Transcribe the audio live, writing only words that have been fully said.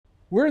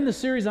We're in the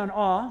series on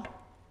awe,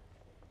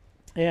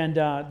 and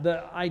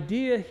the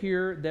idea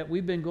here that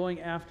we've been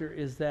going after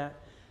is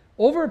that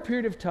over a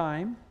period of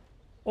time,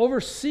 over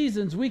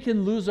seasons, we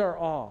can lose our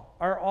awe.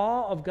 Our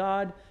awe of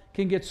God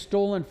can get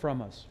stolen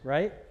from us,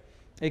 right?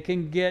 It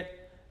can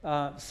get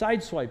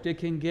sideswiped. It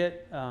can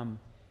get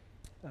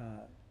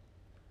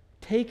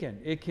taken.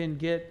 It can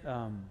get,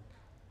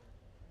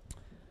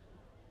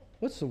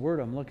 what's the word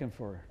I'm looking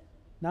for?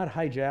 Not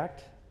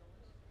hijacked.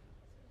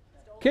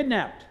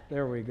 Kidnapped.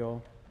 There we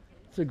go.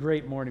 It's a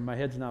great morning. My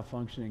head's not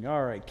functioning.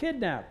 All right,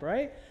 kidnap,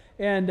 right?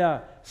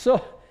 And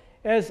so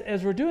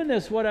as we're doing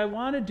this, what I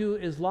want to do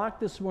is lock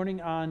this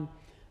morning on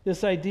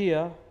this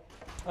idea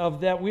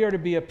of that we are to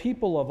be a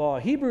people of awe.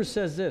 Hebrews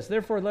says this,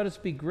 therefore let us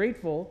be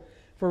grateful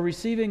for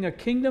receiving a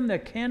kingdom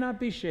that cannot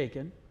be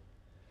shaken,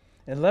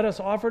 and let us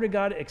offer to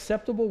God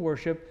acceptable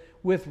worship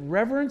with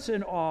reverence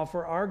and awe,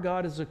 for our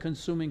God is a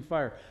consuming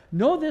fire.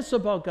 Know this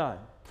about God.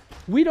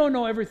 We don't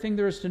know everything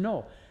there is to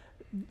know.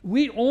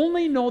 We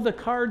only know the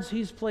cards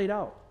He's played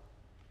out.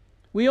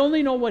 We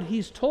only know what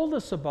He's told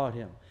us about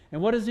Him.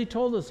 And what has He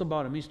told us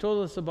about Him? He's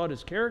told us about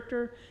His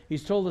character.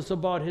 He's told us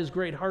about His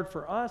great heart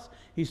for us.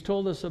 He's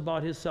told us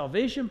about His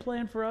salvation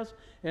plan for us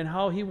and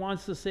how He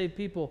wants to save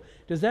people.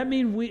 Does that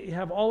mean we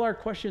have all our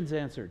questions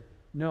answered?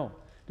 No.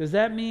 Does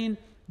that mean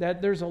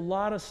that there's a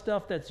lot of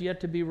stuff that's yet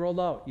to be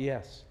rolled out?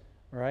 Yes.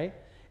 Right?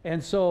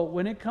 And so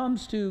when it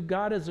comes to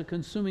God as a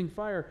consuming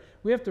fire,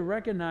 we have to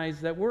recognize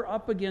that we're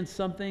up against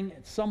something,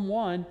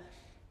 someone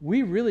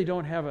we really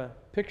don't have a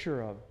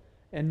picture of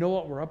and know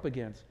what we're up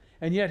against.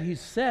 And yet He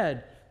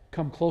said,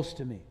 come close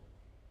to me.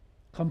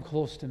 Come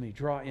close to me.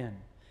 Draw in.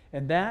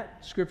 And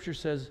that, Scripture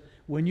says,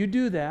 when you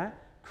do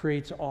that,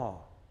 creates awe.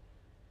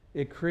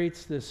 It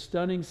creates this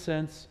stunning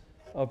sense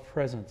of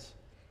presence.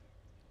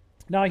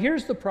 Now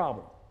here's the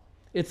problem.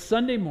 It's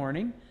Sunday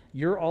morning.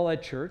 You're all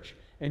at church.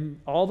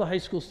 And all the high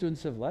school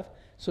students have left.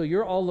 So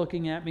you're all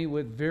looking at me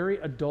with very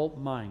adult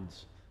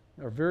minds,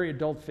 or very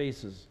adult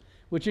faces,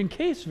 which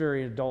encase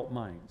very adult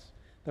minds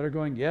that are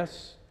going,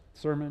 yes,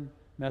 sermon,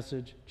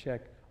 message,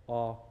 check,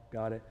 awe,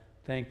 got it,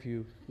 thank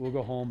you, we'll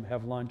go home,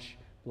 have lunch,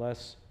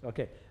 bless.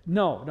 Okay.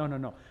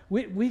 No.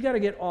 We got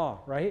to get awe,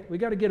 right? We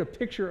got to get a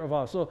picture of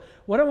awe. So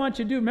what I want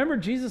you to do, remember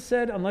Jesus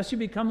said, unless you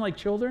become like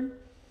children?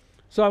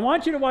 So I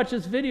want you to watch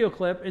this video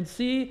clip and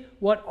see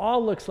what awe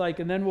looks like,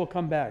 and then we'll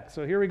come back.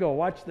 So here we go.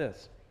 Watch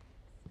this.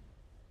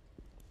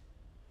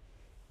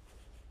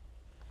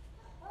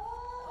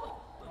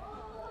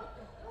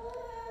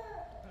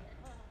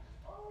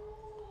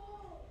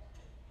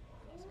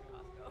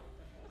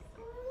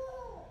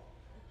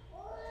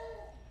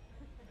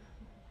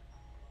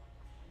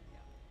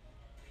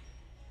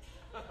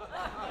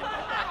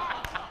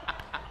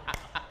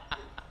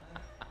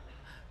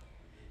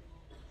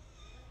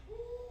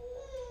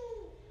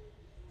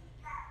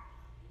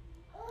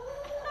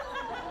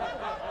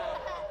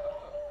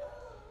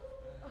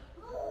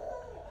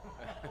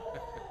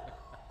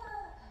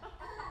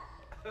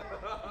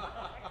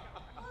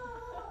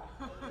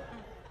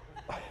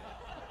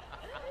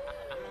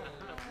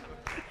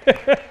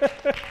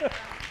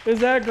 Is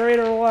that great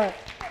or what?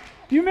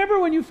 Do you remember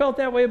when you felt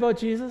that way about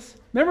Jesus?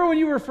 Remember when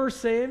you were first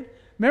saved?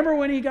 Remember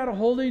when He got a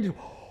hold of you?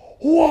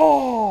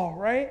 Whoa,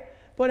 right?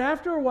 But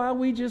after a while,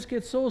 we just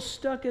get so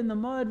stuck in the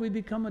mud, we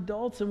become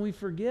adults and we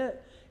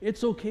forget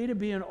it's okay to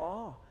be in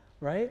awe,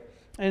 right?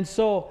 And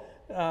so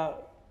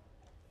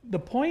the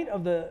point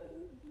of the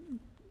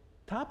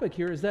topic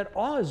here is that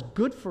awe is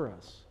good for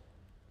us.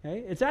 Okay?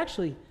 It's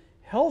actually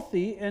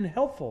healthy and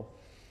helpful.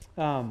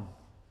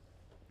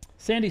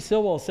 Sandy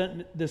Silwell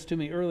sent this to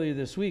me earlier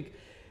this week.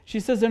 She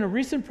says, in a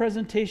recent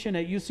presentation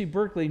at UC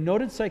Berkeley,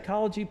 noted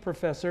psychology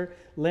professor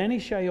Lanny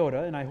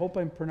Chioda, and I hope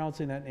I'm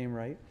pronouncing that name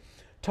right,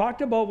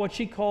 talked about what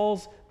she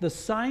calls the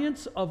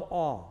science of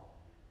awe.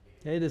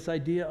 Okay, this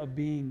idea of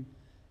being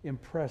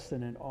impressed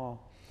and in awe.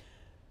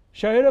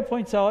 Chioda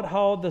points out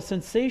how the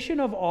sensation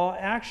of awe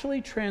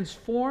actually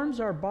transforms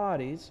our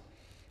bodies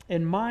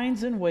and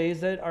minds in ways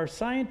that are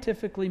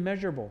scientifically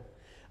measurable.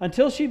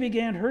 Until she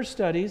began her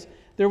studies,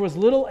 there was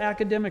little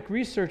academic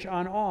research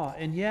on awe,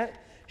 and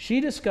yet she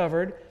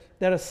discovered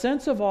that a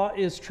sense of awe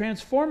is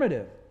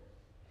transformative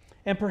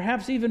and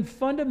perhaps even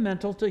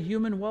fundamental to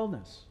human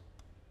wellness.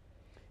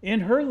 In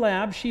her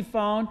lab, she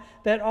found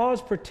that awe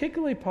is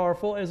particularly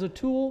powerful as a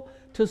tool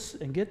to,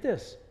 and get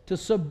this, to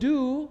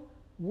subdue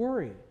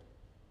worry.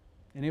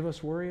 Any of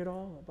us worry at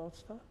all about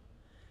stuff?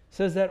 It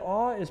says that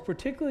awe is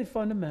particularly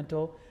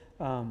fundamental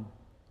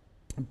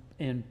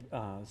in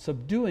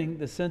subduing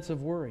the sense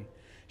of worry.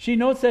 She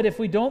notes that if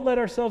we don't let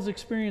ourselves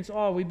experience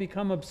awe, we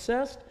become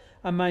obsessed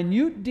on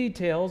minute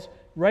details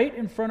right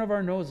in front of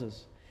our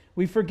noses.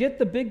 We forget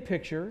the big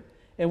picture,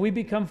 and we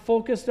become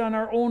focused on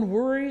our own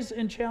worries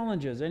and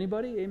challenges.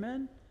 Anybody?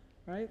 Amen?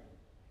 Right?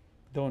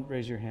 Don't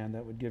raise your hand.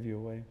 That would give you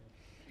away.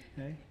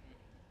 Okay?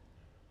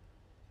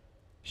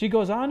 She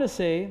goes on to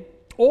say,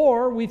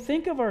 or we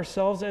think of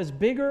ourselves as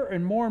bigger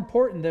and more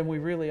important than we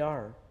really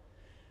are.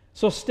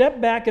 So step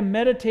back and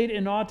meditate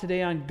in awe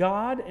today on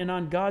God and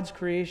on God's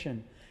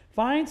creation.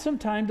 Find some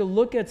time to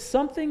look at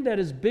something that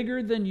is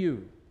bigger than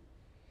you.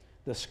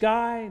 the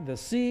sky, the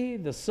sea,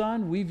 the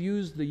sun. We've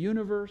used the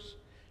universe.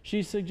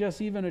 She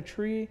suggests even a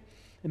tree.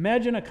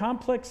 Imagine the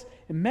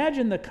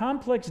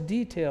complex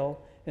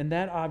detail in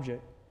that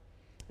object.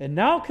 And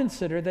now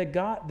consider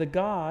that the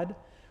God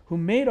who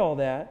made all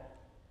that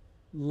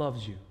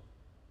loves you.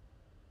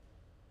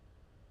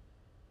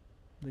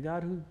 The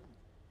God who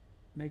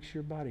makes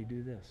your body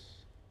do this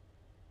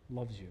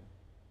loves you.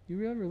 Do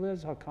you ever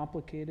realize how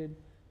complicated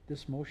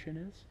this motion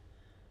is?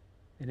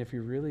 And if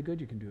you're really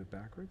good, you can do it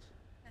backwards.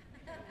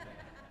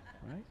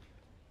 Right?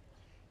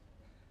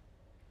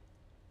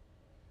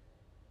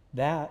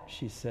 That,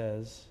 she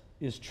says,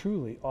 is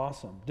truly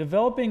awesome.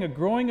 Developing a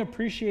growing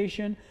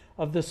appreciation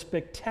of the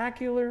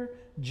spectacular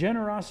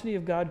generosity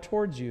of God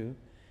towards you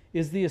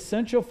is the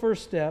essential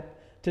first step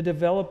to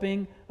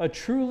developing a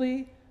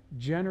truly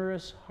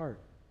generous heart.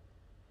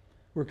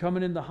 We're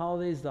coming into the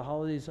holidays. The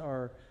holidays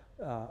are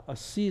a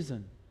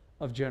season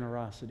of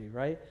generosity,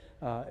 right?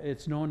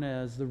 It's known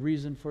as the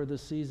reason for the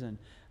season.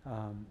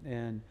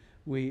 And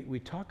we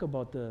talk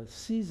about the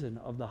season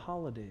of the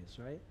holidays,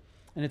 right?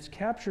 And it's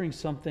capturing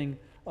something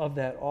of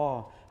that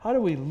awe. How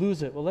do we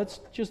lose it? Well,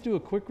 let's just do a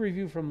quick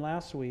review from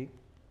last week.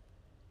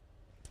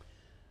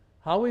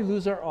 How we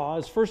lose our awe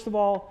is, first of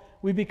all,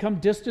 we become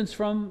distanced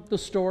from the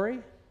story,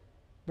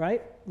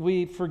 right?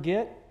 We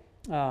forget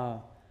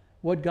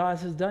what God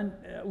has done.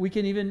 We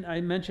can even,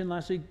 I mentioned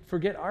last week,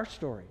 forget our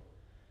story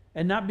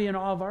and not be in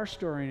awe of our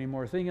story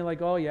anymore, thinking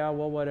like, oh yeah,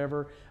 well,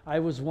 whatever. I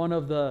was one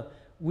of the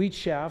wheat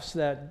shafts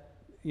that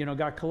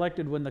got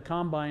collected when the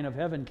combine of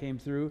heaven came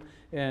through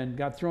and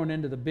got thrown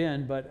into the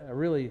bin, but I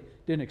really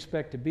didn't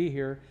expect to be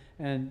here.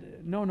 And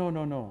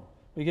no.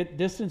 We get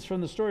distance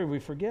from the story. We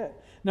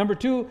forget. Number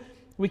two,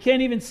 we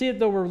can't even see it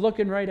though we're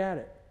looking right at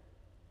it.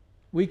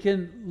 We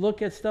can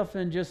look at stuff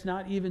and just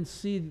not even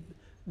see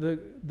the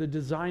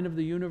design of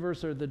the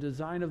universe or the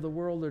design of the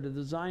world or the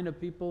design of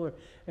people,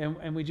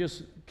 and we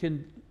just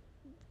can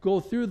go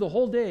through the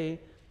whole day,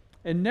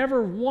 and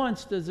never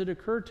once does it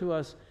occur to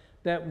us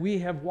that we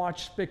have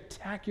watched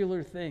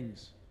spectacular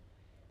things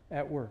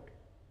at work.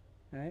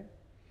 Right?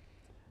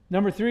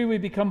 Number three, we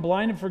become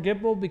blind and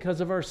forgetful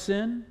because of our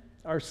sin.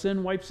 Our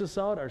sin wipes us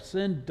out. Our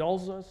sin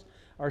dulls us.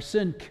 Our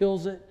sin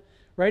kills it.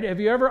 Right? Have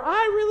you ever,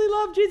 I really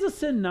love Jesus,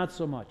 sin not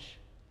so much.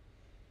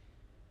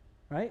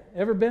 Right?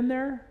 Ever been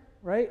there?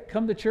 Right?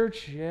 Come to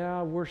church,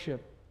 yeah,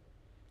 worship.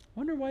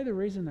 Wonder why they're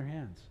raising their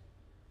hands.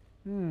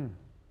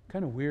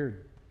 Kind of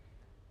weird.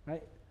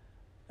 Right?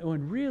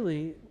 When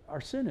really, our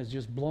sin has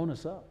just blown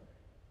us up.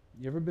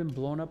 You ever been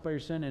blown up by your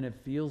sin and it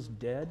feels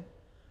dead?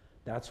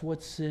 That's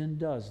what sin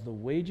does. The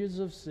wages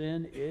of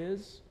sin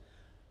is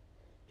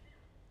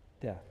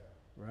death,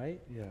 right?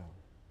 Yeah.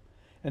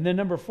 And then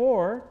number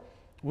four,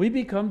 we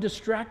become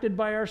distracted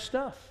by our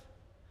stuff.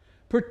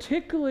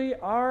 Particularly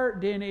our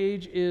day and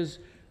age is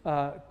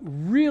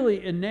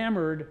really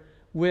enamored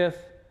with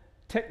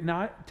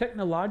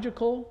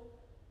technological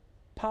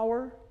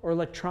power or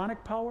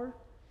electronic power,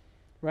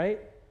 right?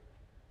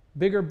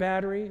 Bigger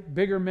battery,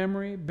 bigger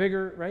memory,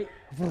 bigger, right?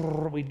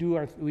 We do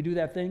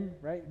that thing,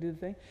 right? Do the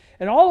thing.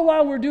 And all the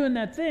while we're doing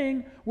that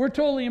thing, we're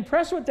totally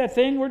impressed with that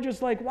thing. We're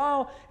just like,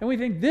 wow. And we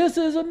think, this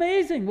is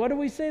amazing. What do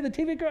we say? The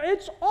TV girl,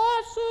 it's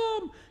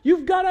awesome.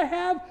 You've got to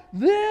have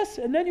this.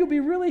 And then you'll be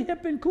really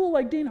hip and cool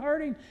like Dean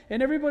Harding.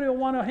 And everybody will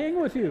want to hang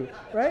with you,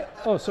 right?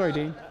 Oh, sorry,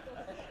 Dean.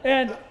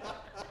 And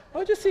I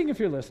was just seeing if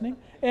you're listening.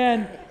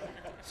 And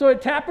so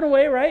it's tapping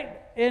away, right?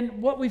 And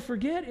what we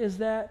forget is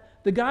that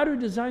the God who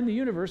designed the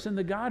universe and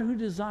the God who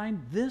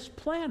designed this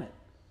planet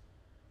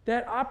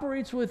that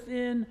operates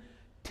within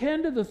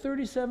 10 to the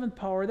 37th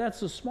power, that's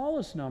the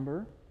smallest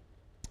number,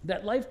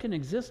 that life can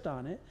exist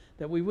on it,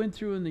 that we went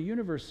through in the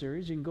universe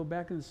series. You can go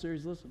back in the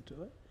series, listen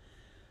to it.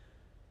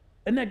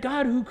 And that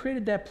God who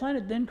created that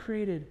planet then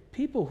created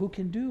people who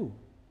can do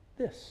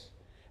this.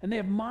 And they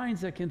have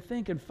minds that can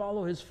think and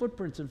follow his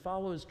footprints and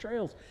follow his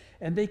trails.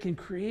 And they can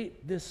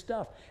create this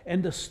stuff.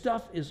 And the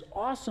stuff is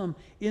awesome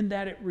in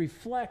that it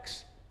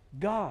reflects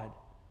God.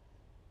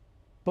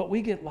 But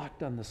we get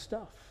locked on the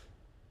stuff.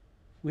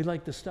 We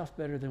like the stuff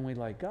better than we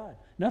like God.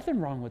 Nothing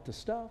wrong with the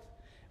stuff.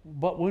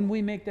 But when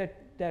we make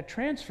that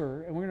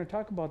transfer, and we're going to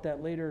talk about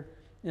that later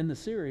in the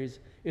series,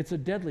 it's a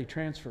deadly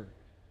transfer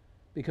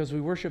because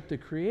we worship the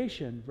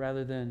creation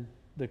rather than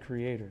the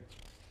Creator.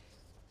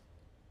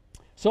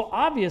 So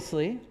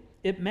obviously,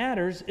 it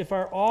matters if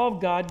our awe of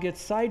God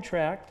gets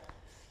sidetracked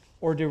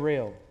or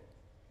derailed.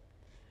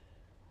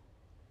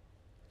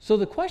 So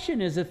the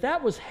question is, if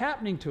that was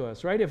happening to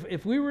us, right?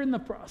 If we were in the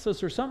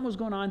process or something was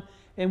going on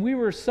and we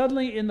were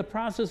suddenly in the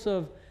process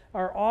of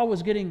our awe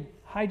was getting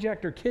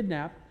hijacked or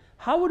kidnapped,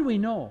 how would we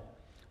know?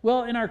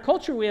 Well, in our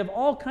culture, we have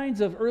all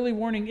kinds of early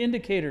warning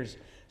indicators.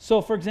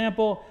 So for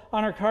example,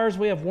 on our cars,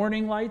 we have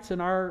warning lights.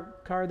 In our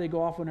car, they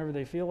go off whenever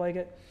they feel like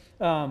it.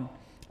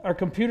 Our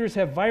computers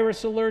have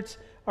virus alerts.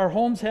 Our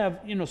homes have,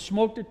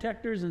 smoke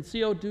detectors and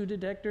CO2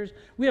 detectors.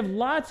 We have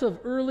lots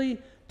of early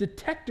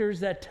detectors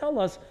that tell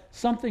us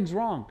something's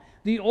wrong.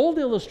 The old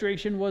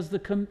illustration was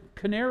the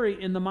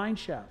canary in the mine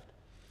shaft.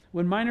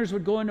 When miners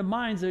would go into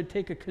mines, they'd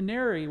take a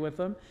canary with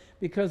them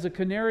because the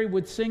canary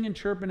would sing and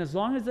chirp, and as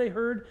long as they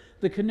heard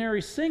the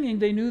canary singing,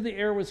 they knew the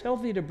air was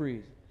healthy to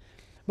breathe.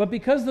 But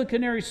because the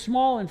canary's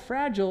small and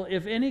fragile,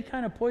 if any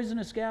kind of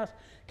poisonous gas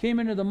came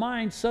into the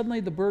mine, suddenly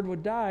the bird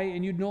would die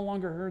and you'd no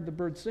longer heard the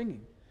bird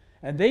singing.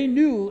 And they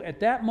knew at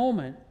that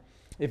moment,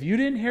 if you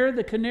didn't hear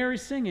the canary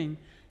singing,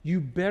 you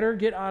better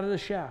get out of the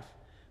shaft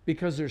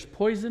because there's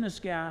poisonous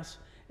gas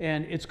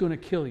and it's going to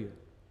kill you.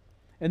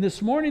 And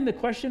this morning, the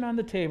question on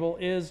the table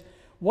is,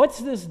 what's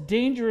this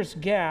dangerous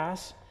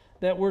gas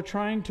that we're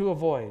trying to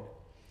avoid?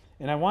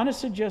 And I want to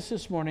suggest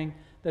this morning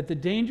that the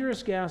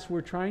dangerous gas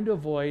we're trying to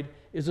avoid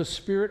is a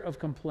spirit of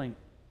complaint.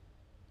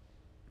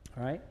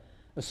 All right?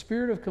 A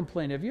spirit of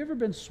complaint. Have you ever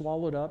been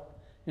swallowed up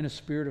in a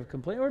spirit of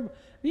complaint? Or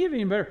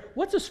even better,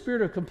 what's a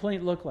spirit of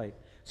complaint look like?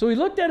 So we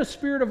looked at a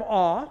spirit of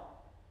awe.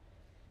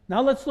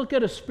 Now let's look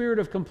at a spirit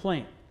of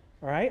complaint.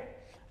 All right?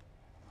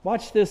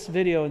 Watch this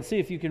video and see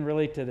if you can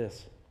relate to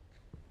this.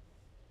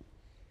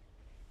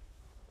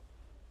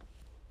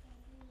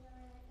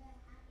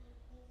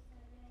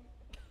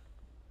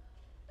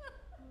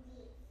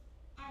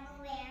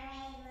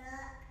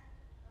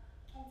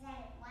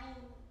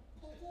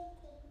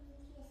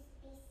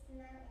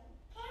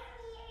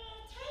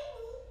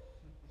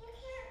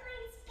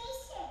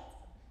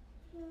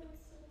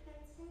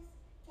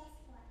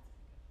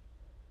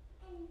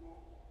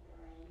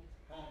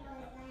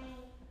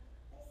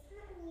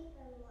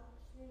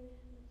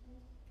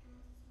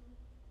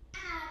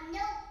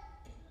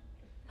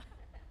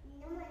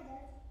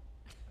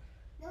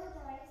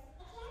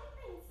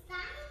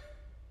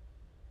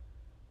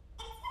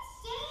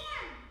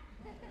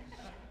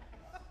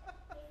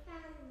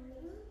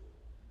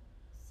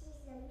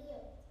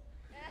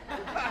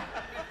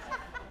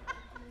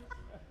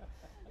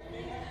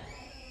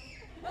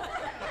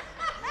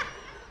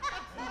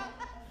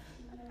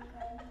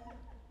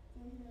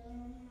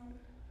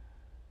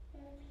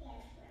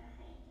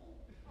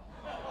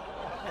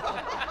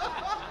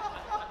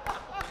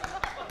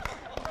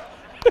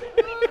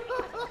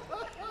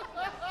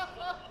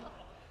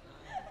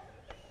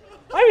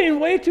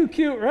 Way too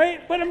cute,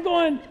 right? But I'm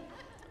going,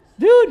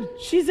 dude,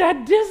 she's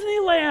at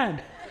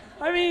Disneyland.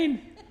 I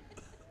mean,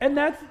 and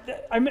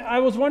I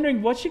was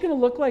wondering, what's she going to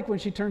look like when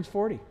she turns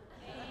 40?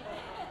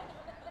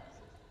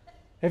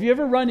 Have you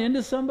ever run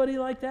into somebody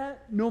like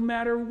that? No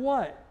matter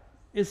what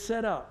is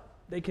set up,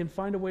 they can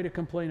find a way to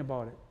complain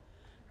about it,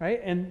 right?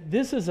 And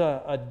this is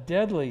a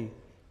deadly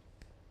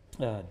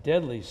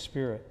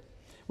spirit,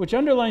 which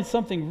underlines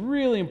something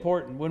really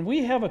important. When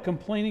we have a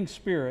complaining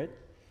spirit,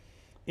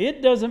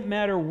 it doesn't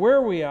matter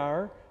where we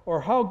are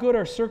or how good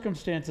our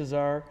circumstances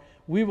are,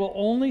 we will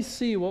only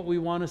see what we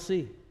want to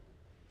see.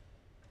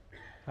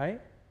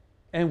 Right?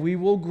 And we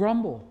will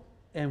grumble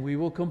and we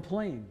will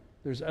complain.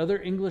 There's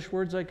other English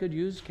words I could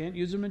use, can't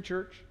use them in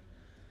church.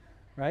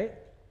 Right?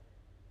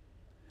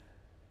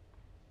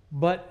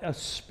 But a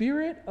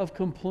spirit of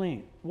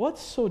complaint.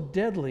 What's so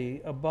deadly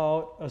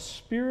about a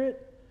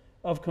spirit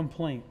of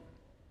complaint?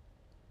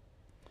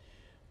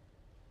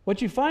 What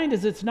you find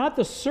is it's not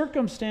the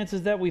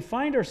circumstances that we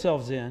find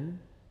ourselves in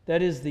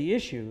that is the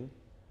issue.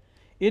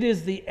 It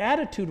is the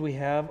attitude we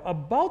have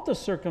about the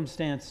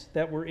circumstance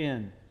that we're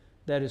in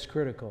that is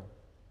critical.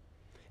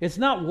 It's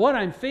not what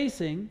I'm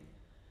facing,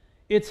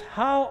 it's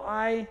how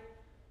I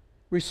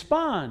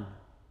respond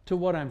to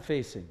what I'm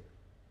facing.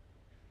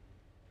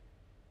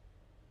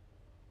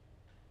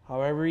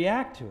 How I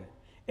react to it.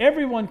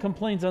 Everyone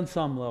complains on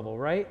some level,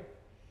 right?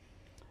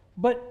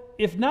 But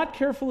if not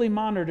carefully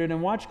monitored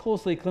and watched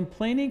closely,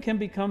 complaining can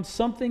become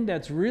something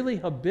that's really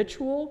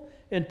habitual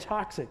and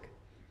toxic.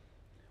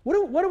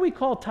 What do we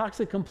call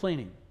toxic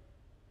complaining?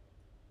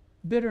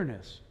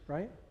 Bitterness,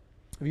 right?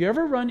 Have you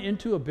ever run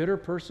into a bitter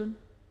person?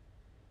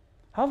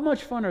 How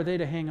much fun are they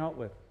to hang out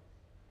with?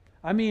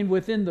 I mean,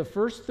 within the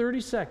first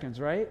 30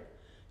 seconds, right?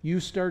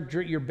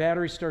 Your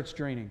battery starts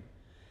draining.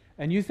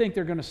 And you think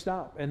they're going to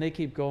stop. And they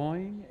keep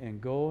going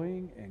and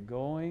going and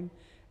going.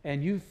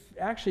 And you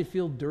actually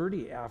feel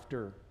dirty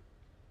after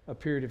a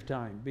period of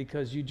time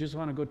because you just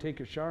want to go take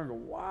a shower and go,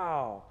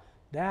 wow,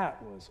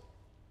 that was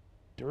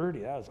dirty,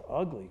 that was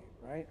ugly,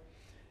 right?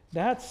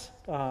 That's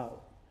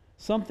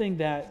something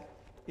that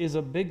is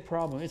a big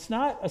problem. It's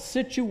not a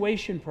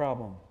situation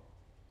problem.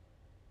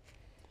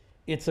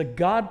 It's a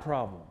God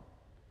problem.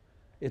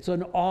 It's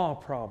an awe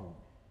problem.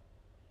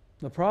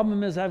 The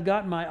problem is I've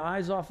gotten my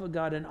eyes off of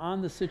God and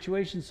on the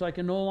situation so I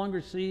can no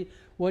longer see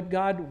what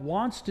God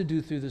wants to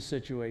do through the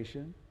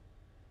situation.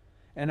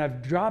 And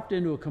I've dropped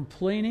into a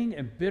complaining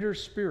and bitter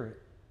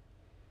spirit.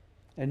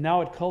 And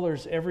now it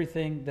colors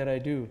everything that I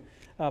do.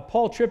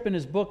 Paul Tripp, in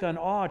his book on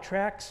awe,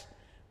 tracks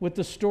with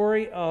the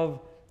story of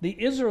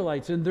the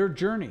Israelites and their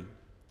journey.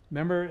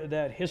 Remember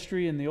that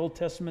history in the Old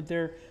Testament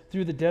there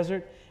through the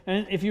desert?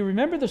 And if you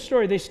remember the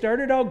story, they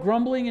started out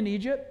grumbling in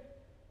Egypt.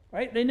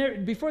 Right?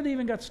 Before they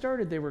even got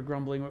started, they were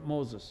grumbling with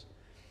Moses.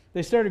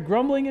 They started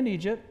grumbling in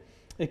Egypt.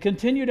 It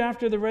continued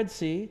after the Red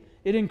Sea.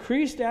 It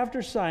increased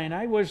after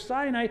Sinai, where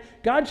Sinai,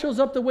 God shows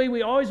up the way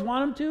we always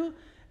want him to,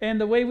 and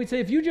the way we'd say,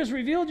 if you just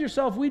revealed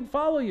yourself, we'd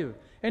follow you.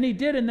 And he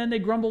did, and then they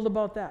grumbled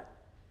about that.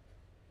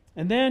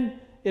 And then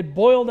it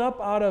boiled up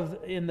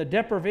in the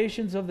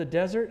deprivations of the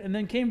desert, and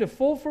then came to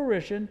full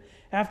fruition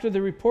after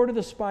the report of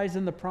the spies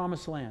in the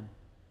promised land.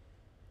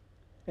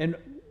 And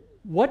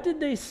what did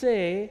they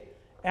say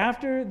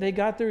after they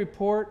got the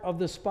report of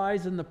the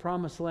spies in the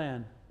promised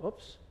land?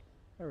 Oops,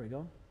 there we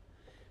go.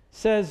 It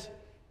says,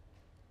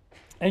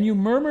 and you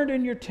murmured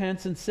in your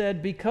tents and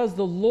said, because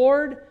the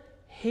Lord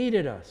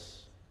hated us.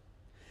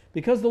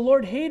 Because the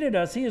Lord hated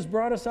us, he has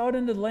brought us out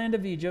into the land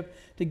of Egypt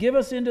to give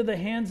us into the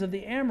hands of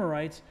the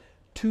Amorites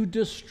to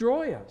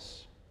destroy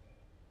us.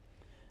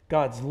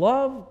 God's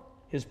love,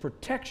 his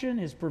protection,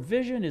 his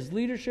provision, his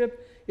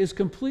leadership is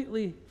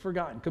completely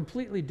forgotten,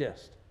 completely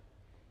dissed.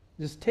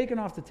 Just taken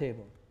off the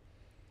table.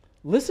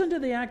 Listen to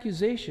the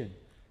accusation.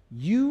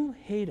 You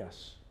hate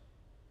us,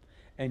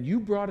 and you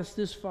brought us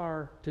this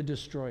far to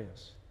destroy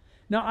us.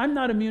 Now, I'm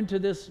not immune to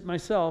this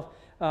myself.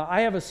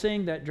 I have a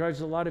saying that drives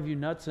a lot of you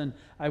nuts, and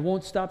I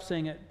won't stop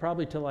saying it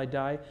probably till I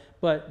die.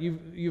 But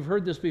you've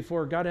heard this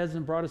before. God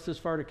hasn't brought us this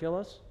far to kill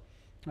us,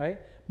 right?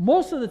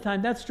 Most of the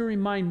time, that's to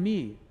remind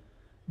me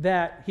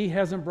that he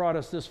hasn't brought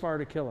us this far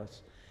to kill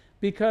us.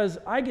 Because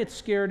I get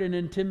scared and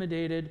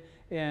intimidated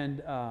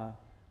and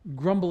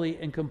grumbly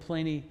and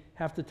complainy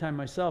half the time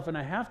myself. And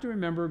I have to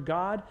remember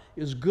God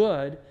is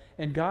good,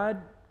 and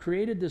God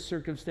created this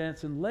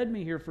circumstance and led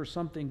me here for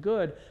something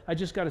good. I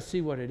just got to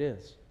see what it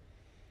is.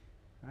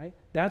 Right?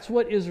 That's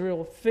what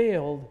Israel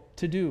failed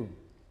to do.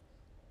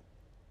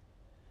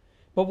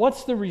 But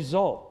what's the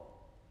result?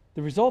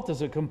 The result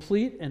is a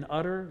complete and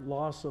utter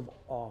loss of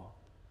awe.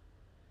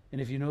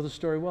 And if you know the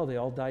story well, they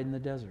all died in the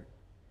desert.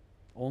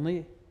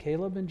 Only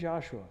Caleb and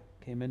Joshua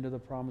came into the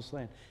promised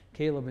land.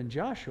 Caleb and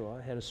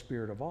Joshua had a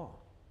spirit of awe.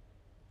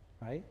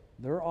 Right?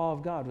 Their awe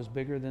of God was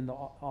bigger than the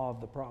awe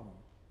of the problem.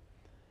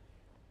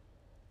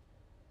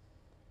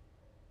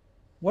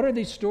 What are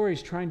these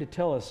stories trying to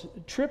tell us?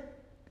 Tripp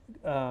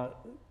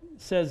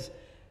says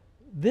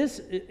this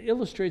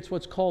illustrates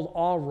what's called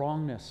awe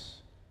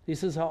wrongness. He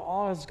says how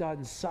awe has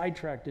gotten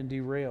sidetracked and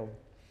derailed.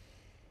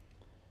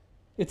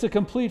 It's a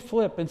complete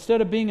flip.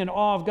 Instead of being in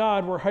awe of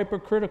God, we're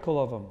hypercritical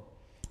of him.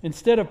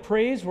 Instead of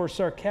praise, we're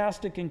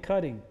sarcastic and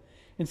cutting.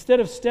 Instead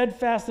of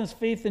steadfastness,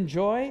 faith, and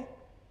joy,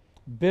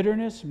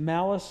 bitterness,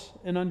 malice,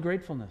 and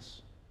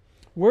ungratefulness.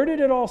 Where did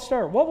it all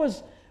start? What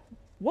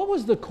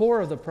was the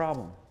core of the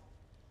problem?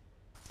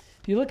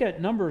 If you look at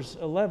Numbers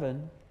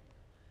 11,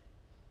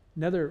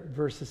 another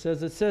verse that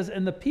says,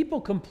 and the people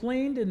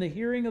complained in the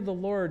hearing of the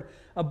Lord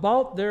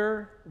about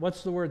their,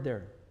 what's the word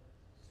there?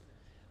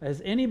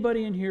 Has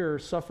anybody in here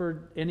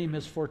suffered any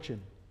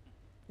misfortune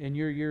in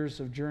your years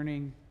of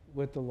journeying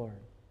with the Lord?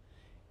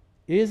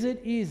 Is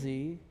it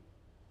easy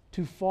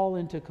to fall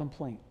into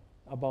complaint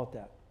about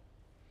that?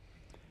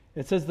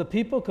 It says, the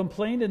people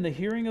complained in the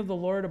hearing of the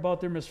Lord about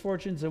their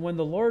misfortunes, and when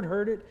the Lord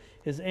heard it,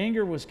 his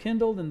anger was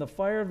kindled, and the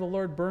fire of the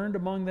Lord burned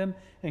among them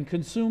and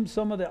consumed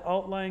some of the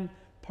outlying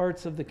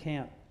parts of the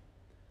camp.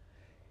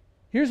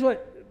 Here's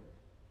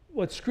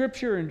what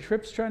Scripture and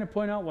Tripp's trying to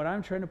point out, what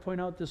I'm trying to point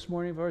out this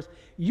morning for us.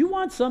 You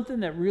want something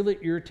that really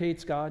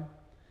irritates God?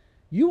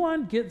 You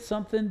want to get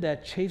something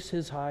that chafes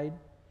his hide?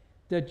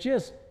 That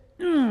just,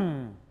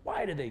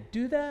 why do they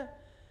do that?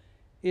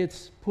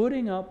 It's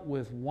putting up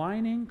with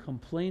whining,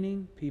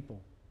 complaining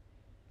people.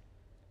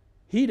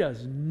 He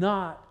does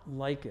not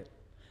like it,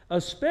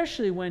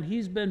 especially when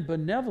he's been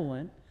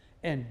benevolent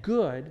and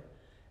good,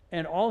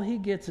 and all he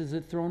gets is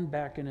it thrown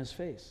back in his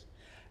face.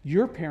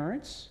 Your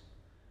parents,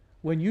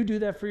 when you do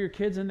that for your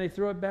kids and they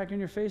throw it back in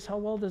your face, how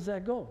well does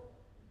that go?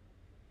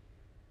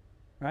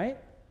 Right?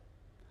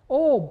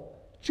 Oh,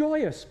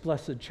 joyous,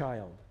 blessed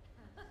child,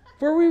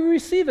 for we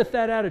receiveth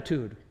that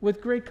attitude with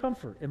great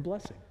comfort and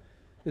blessing.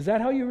 Is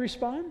that how you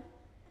respond?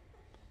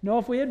 No,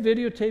 if we had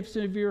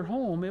videotapes of your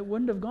home, it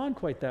wouldn't have gone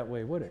quite that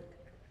way, would it?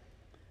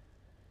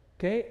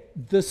 Okay?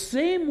 The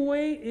same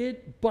way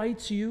it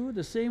bites you,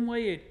 the same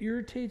way it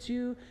irritates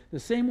you,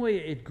 the same way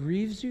it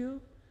grieves you,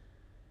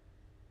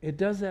 it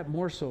does that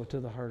more so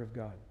to the heart of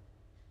God.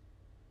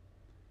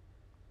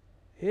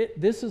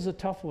 This is a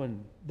tough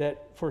one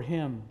for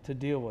him to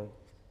deal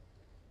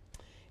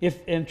with.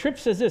 And Tripp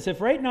says this, if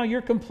right now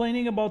you're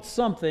complaining about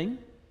something,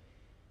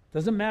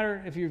 doesn't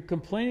matter if you're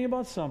complaining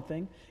about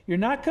something, you're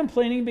not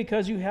complaining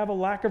because you have a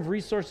lack of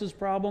resources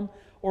problem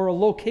or a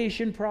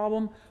location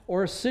problem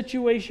or a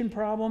situation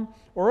problem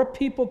or a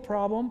people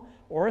problem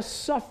or a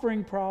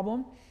suffering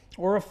problem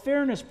or a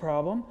fairness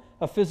problem,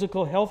 a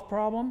physical health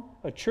problem,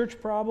 a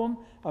church problem,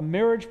 a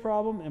marriage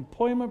problem,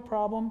 employment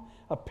problem,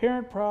 a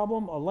parent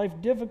problem, a life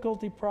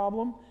difficulty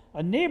problem,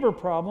 a neighbor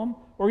problem,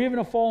 or even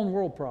a fallen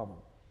world problem.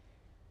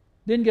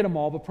 Didn't get them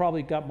all, but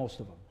probably got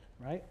most of them,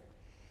 right?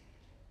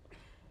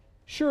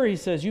 Sure, he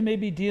says, you may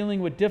be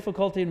dealing with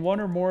difficulty in one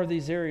or more of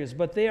these areas,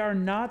 but they are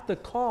not the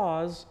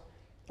cause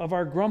of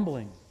our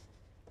grumbling.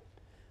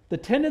 The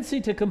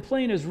tendency to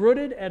complain is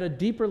rooted at a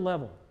deeper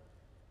level.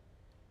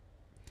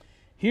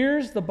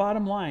 Here's the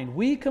bottom line.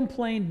 We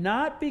complain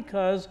not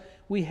because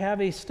we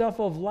have a stuff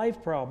of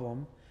life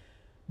problem,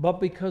 but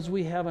because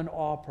we have an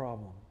awe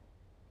problem.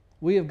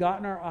 We have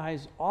gotten our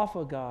eyes off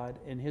of God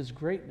and His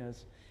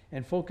greatness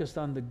and focused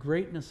on the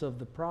greatness of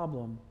the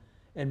problem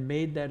and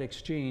made that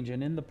exchange,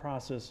 and in the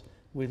process,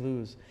 we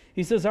lose.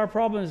 He says our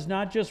problem is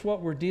not just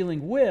what we're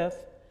dealing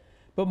with,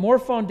 but more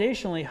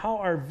foundationally, how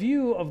our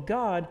view of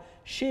God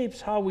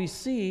shapes how we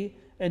see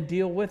and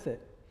deal with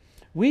it.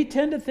 We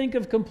tend to think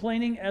of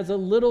complaining as a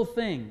little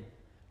thing,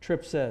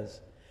 Tripp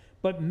says,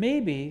 but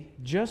maybe,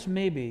 just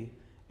maybe,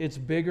 it's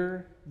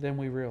bigger than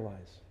we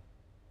realize.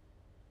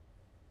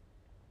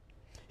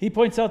 He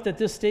points out that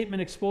this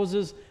statement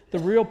exposes the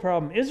real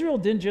problem. Israel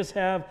didn't just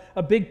have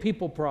a big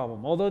people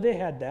problem, although they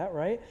had that,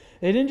 right?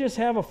 They didn't just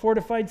have a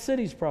fortified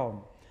cities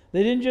problem.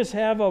 They didn't just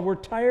have a we're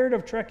tired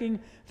of trekking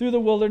through the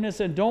wilderness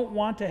and don't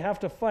want to have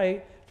to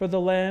fight for the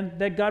land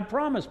that God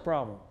promised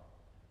problem.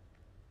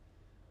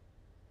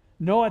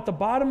 No, at the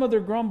bottom of their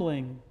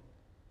grumbling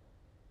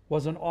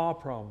was an awe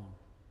problem.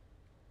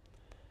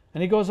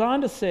 And he goes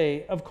on to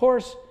say, of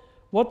course,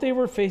 what they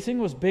were facing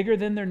was bigger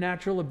than their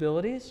natural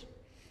abilities.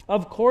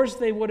 Of course,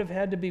 they would have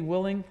had to be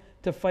willing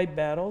to fight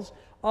battles.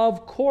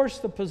 Of course,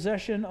 the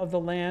possession of the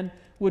land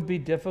would be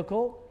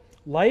difficult.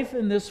 Life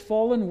in this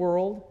fallen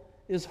world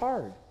is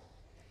hard.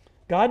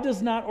 God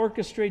does not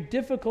orchestrate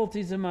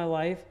difficulties in my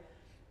life.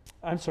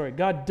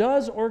 God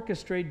does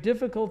orchestrate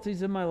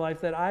difficulties in my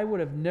life that I would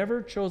have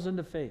never chosen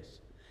to face.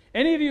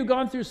 Any of you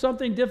gone through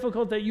something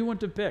difficult that you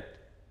wouldn't have picked?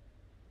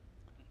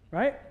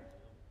 Right?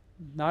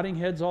 Nodding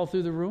heads all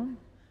through the room.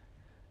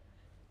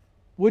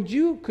 Could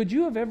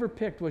you have ever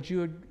picked what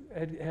you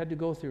had to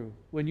go through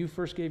when you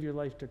first gave your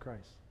life to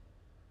Christ?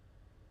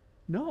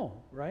 No,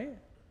 right?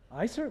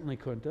 I certainly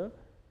couldn't have.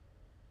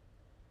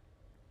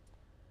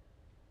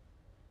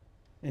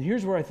 And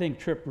here's where I think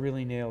Tripp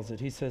really nails it.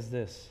 He says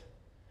this.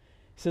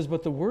 He says,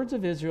 but the words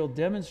of Israel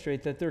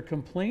demonstrate that their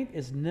complaint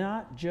is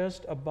not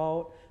just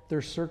about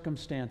their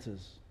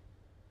circumstances,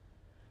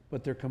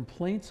 but their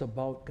complaint's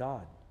about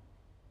God.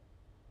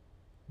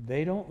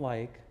 They don't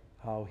like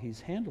how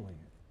He's handling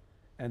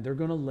it. And they're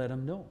going to let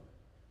Him know.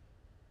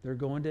 They're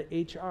going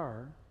to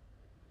HR,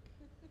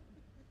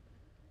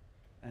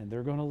 and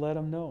they're going to let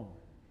Him know.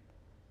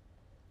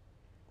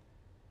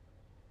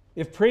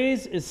 If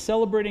praise is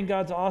celebrating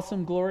God's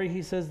awesome glory,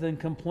 he says, then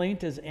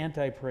complaint is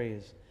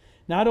anti-praise.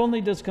 Not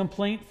only does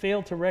complaint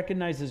fail to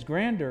recognize His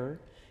grandeur,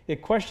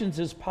 it questions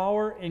His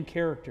power and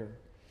character.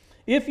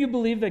 If you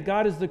believe that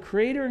God is the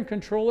creator and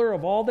controller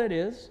of all that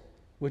is,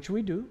 which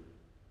we do,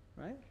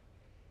 right?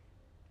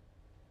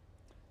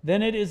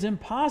 Then it is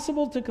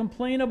impossible to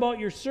complain about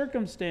your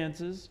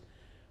circumstances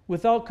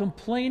without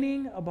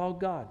complaining about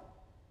God.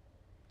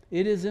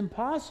 It is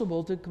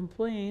impossible to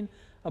complain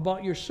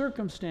about your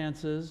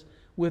circumstances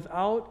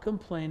without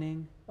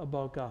complaining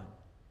about God.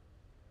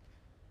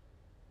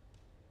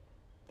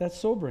 That's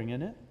sobering,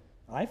 isn't it?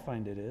 I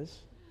find it is.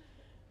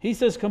 He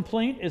says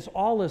complaint is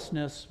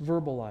awlessness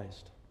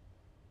verbalized.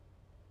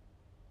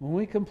 When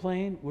we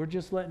complain, we're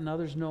just letting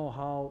others know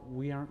how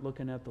we aren't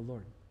looking at the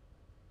Lord.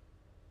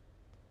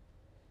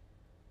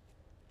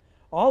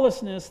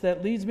 Awlessness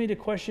that leads me to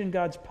question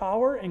God's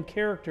power and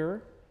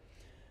character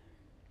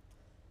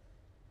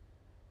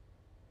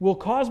will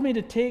cause me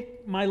to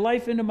take my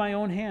life into my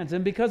own hands.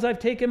 And because I've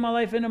taken my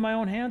life into my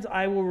own hands,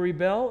 I will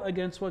rebel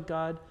against what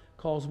God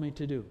calls me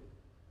to do.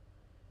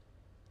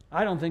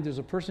 I don't think there's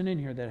a person in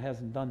here that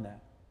hasn't done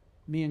that,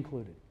 me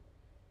included.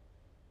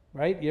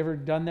 Right? You ever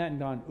done that and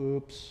gone,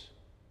 oops,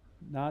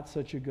 not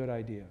such a good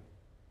idea?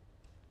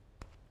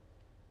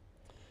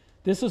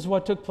 This is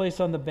what took place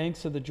on the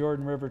banks of the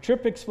Jordan River.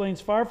 Tripp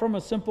explains, far from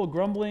a simple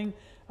grumbling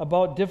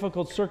about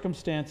difficult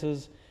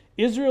circumstances,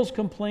 Israel's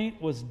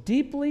complaint was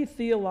deeply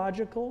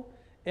theological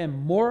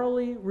and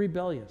morally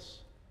rebellious.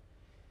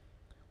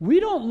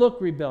 We don't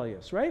look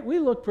rebellious, right? We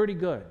look pretty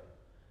good.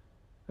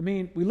 I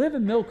mean, we live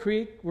in Mill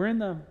Creek. We're in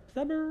the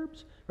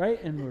suburbs,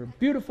 right? And we're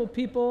beautiful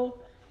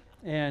people.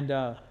 And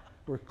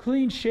we're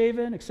clean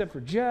shaven, except for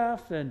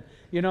Jeff. And,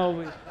 you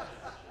know,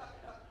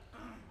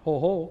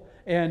 ho.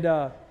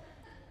 And,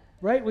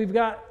 right,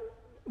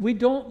 we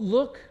don't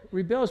look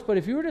rebellious. But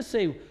if you were to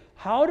say,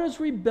 how does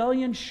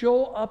rebellion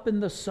show up in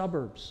the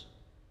suburbs?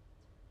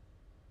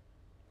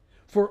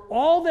 For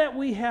all that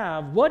we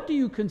have, what do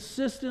you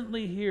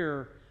consistently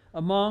hear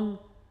among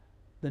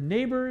the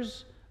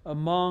neighbors,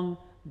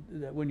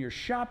 when you're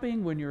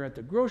shopping, when you're at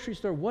the grocery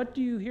store? What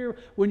do you hear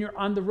when you're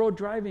on the road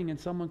driving and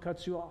someone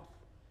cuts you off?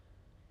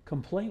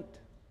 Complaint.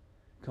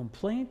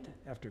 Complaint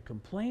after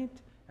complaint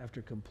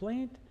after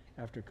complaint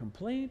after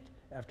complaint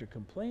after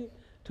complaint,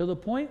 to the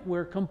point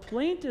where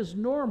complaint is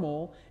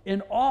normal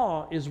and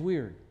awe is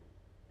weird.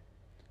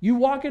 You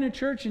walk into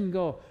church and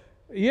go,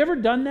 you ever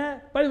done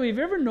that? By the way, have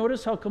you ever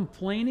noticed how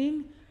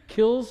complaining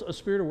kills a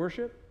spirit of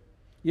worship?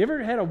 You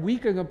ever had a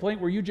week of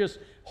complaint where you just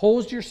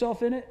hosed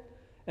yourself in it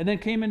and then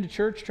came into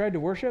church, tried to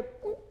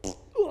worship?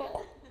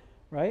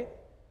 Right?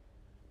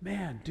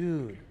 Man,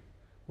 dude,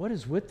 what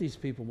is with these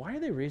people? Why are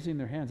they raising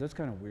their hands? That's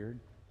kind of weird.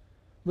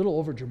 A little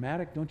over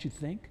dramatic, don't you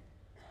think?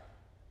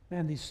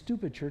 Man, these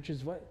stupid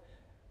churches, what?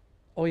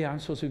 Oh yeah, I'm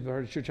supposed to be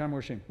part of church. I'm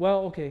worshiping.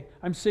 Well, okay,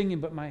 I'm singing,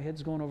 but my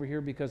head's going over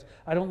here because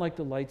I don't like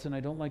the lights and I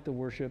don't like the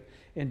worship.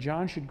 And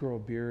John should grow a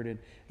beard, and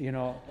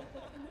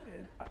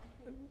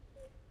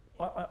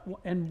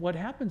and what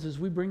happens is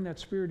we bring that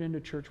spirit into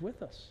church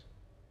with us.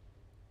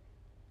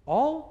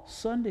 All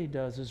Sunday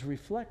does is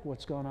reflect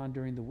what's gone on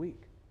during the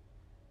week.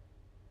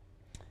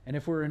 And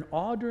if we're in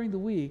awe during the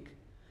week,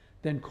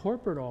 then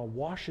corporate awe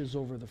washes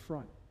over the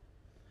front.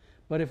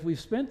 But if we've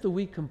spent the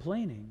week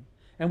complaining,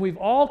 and we've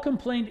all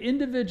complained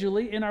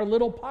individually in our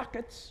little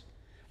pockets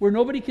where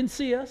nobody can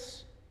see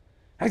us,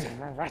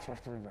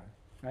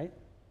 right?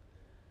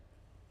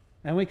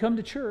 And we come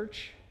to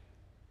church,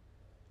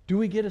 do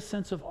we get a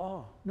sense of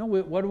awe? No,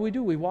 what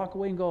do? We walk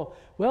away and go,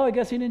 well, I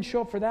guess he didn't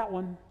show up for that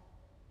one.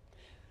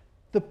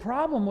 The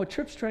problem, what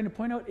Tripp's trying to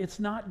point out, it's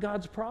not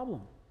God's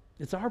problem.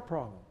 It's our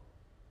problem.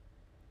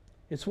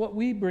 It's what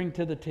we bring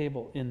to the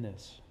table in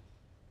this.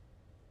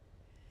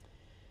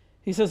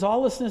 He says,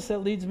 lawlessness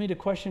that leads me to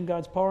question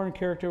God's power and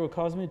character will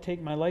cause me to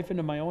take my life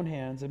into my own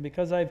hands. And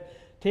because I've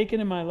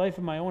taken in my life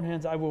in my own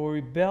hands, I will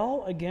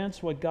rebel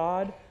against what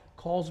God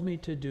calls me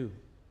to do.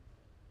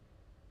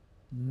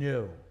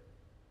 No.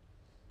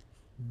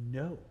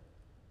 No.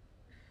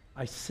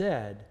 I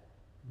said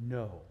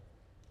no.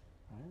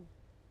 Right?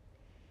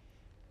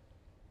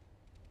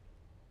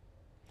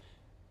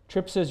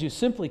 Tripp says you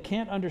simply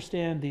can't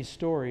understand these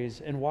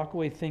stories and walk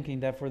away thinking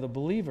that for the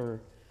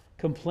believer,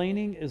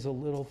 complaining is a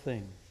little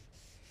thing.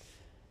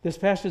 This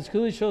passage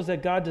clearly shows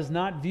that God does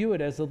not view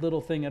it as a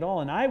little thing at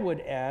all. And I would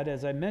add,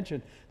 as I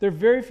mentioned, there are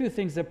very few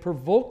things that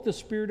provoke the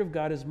Spirit of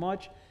God as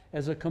much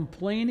as a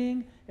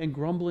complaining and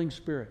grumbling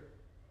spirit.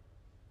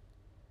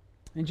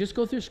 And just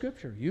go through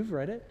Scripture. You've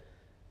read it.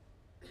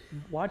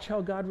 Watch how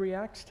God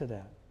reacts to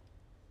that.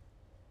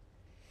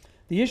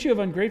 The issue of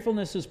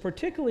ungratefulness is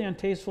particularly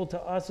untasteful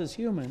to us as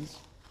humans,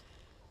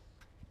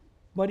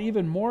 but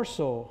even more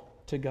so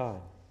to God.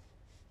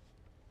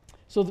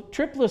 So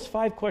Tripp lists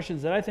 5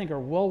 questions that I think are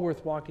well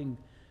worth walking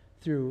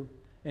through,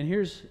 and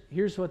here's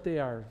what they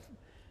are.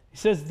 He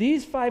says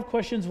these 5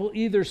 questions will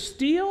either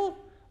steal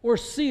or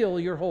seal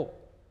your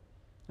hope.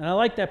 And I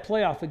like that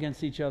play off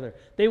against each other.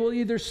 They will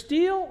either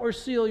steal or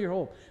seal your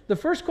hope. The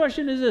first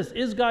question is this: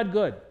 is God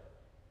good?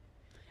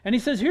 And he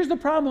says, here's the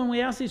problem when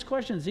we ask these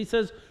questions. He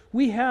says,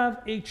 we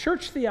have a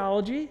church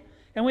theology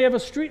and we have a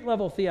street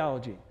level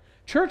theology.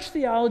 Church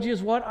theology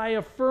is what I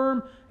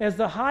affirm as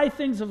the high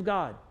things of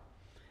God.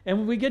 And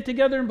when we get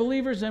together in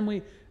believers and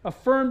we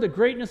affirm the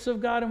greatness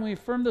of God and we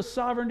affirm the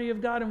sovereignty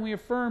of God and we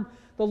affirm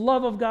the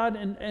love of God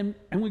and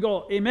we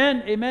go,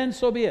 amen, amen,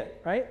 so be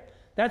it, right?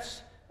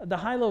 That's the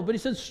high level. But he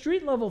says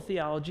street level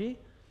theology,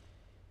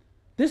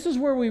 this is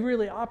where we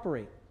really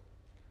operate.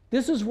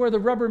 This is where the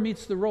rubber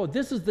meets the road.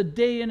 This is the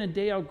day in and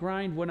day out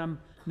grind when I'm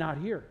not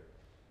here.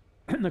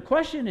 And the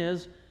question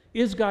is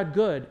God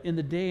good in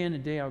the day in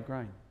and day out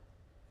grind?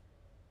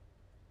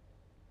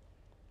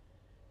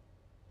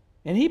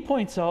 And he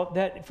points out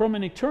that from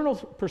an eternal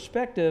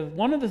perspective,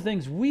 one of the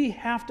things we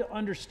have to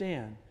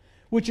understand,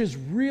 which is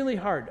really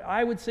hard.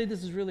 I would say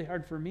this is really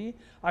hard for me.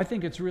 I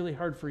think it's really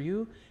hard for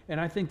you. And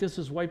I think this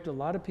has wiped a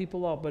lot of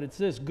people out. But it's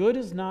this: good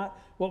is not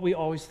what we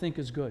always think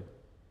is good.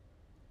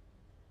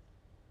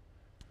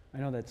 I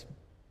know that's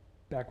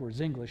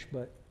backwards English,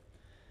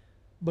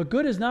 but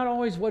good is not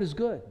always what is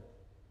good.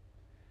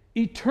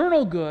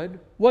 Eternal good,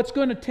 what's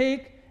going to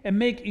take and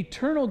make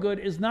eternal good,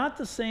 is not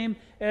the same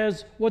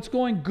as what's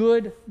going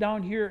good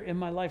down here in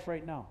my life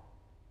right now.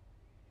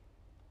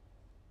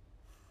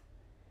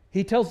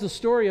 He tells the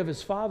story of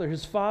his father.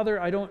 His father,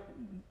 I don't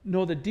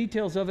know the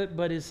details of it,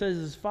 but it says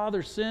his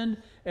father sinned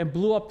and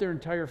blew up their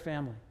entire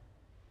family.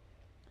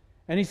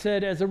 And he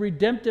said, as a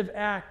redemptive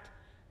act,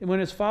 and when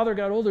his father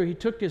got older, he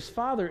took his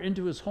father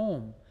into his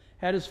home,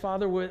 had his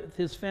father with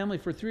his family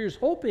for 3 years,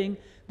 hoping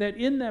that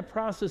in that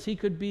process he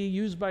could be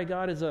used by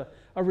God as a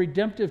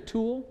redemptive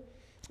tool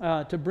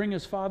to bring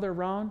his father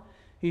around.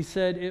 He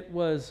said it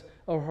was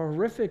a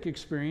horrific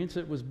experience.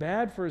 It was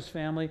bad for his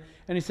family.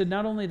 And he said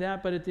not only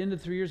that, but at the end of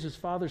 3 years, his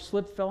father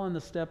slipped, fell on the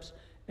steps,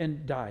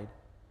 and died.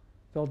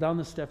 Fell down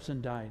the steps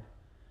and died.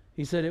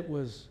 He said it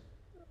was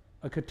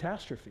a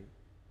catastrophe.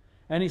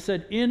 And he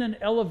said in an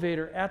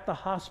elevator at the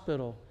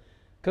hospital,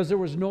 because there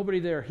was nobody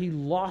there, he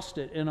lost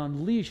it and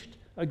unleashed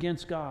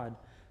against God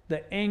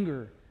the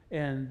anger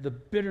and the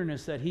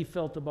bitterness that he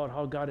felt about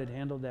how God had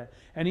handled that.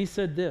 And he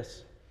said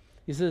this.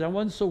 He said, I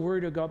wasn't so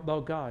worried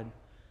about God,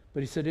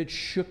 but he said, it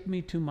shook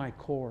me to my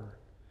core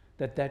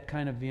that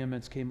kind of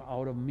vehemence came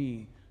out of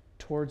me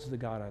towards the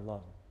God I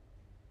love.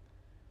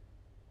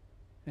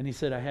 And he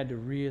said, I had to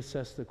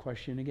reassess the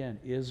question again,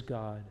 is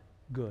God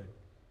good?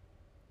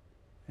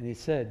 And he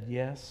said,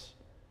 yes,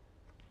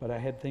 but I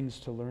had things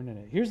to learn in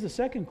it. Here's the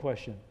second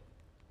question.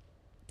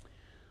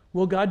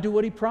 Will God do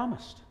what he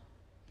promised?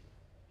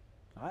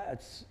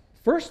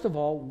 First of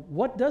all,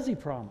 what does he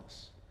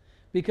promise?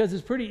 Because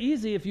it's pretty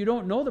easy, if you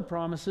don't know the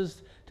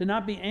promises, to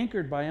not be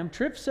anchored by them.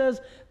 Tripp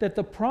says that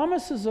the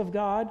promises of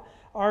God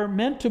are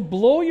meant to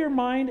blow your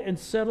mind and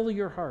settle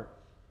your heart.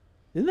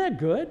 Isn't that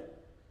good?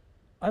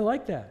 I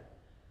like that.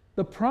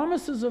 The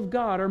promises of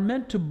God are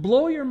meant to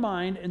blow your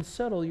mind and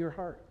settle your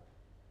heart.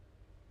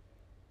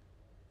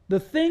 The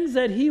things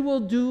that He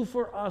will do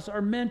for us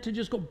are meant to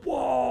just go,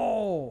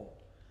 whoa,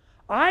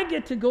 I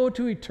get to go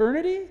to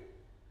eternity?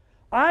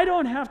 I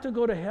don't have to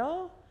go to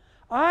hell?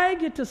 I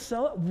get to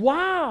sell it?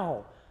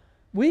 Wow!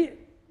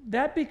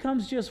 That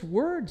becomes just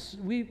words.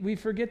 We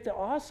forget the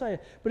awe side.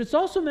 But it's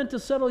also meant to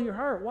settle your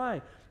heart.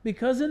 Why?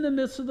 Because in the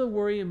midst of the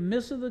worry, in the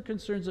midst of the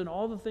concerns and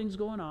all the things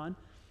going on,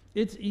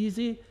 it's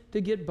easy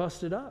to get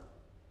busted up.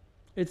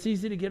 It's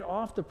easy to get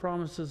off the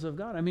promises of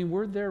God. I mean,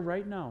 we're there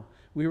right now.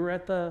 We were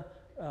at the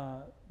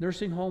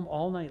nursing home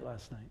all night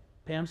last night.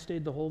 Pam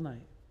stayed the whole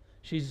night.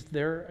 She's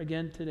there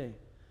again today.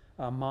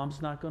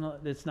 Mom's not going to,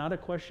 it's not a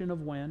question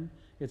of when,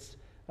 it's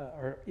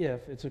or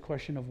if, it's a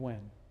question of when,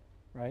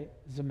 right?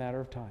 It's a matter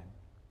of time.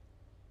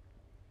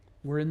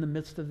 We're in the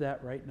midst of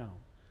that right now.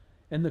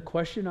 And the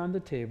question on the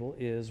table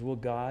is, will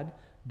God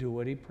do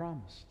what He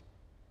promised?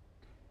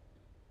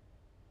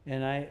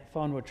 And I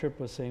found what Tripp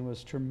was saying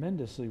was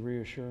tremendously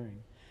reassuring.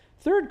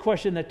 Third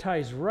question that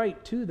ties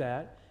right to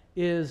that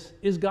is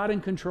God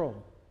in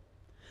control?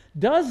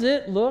 Does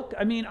it look,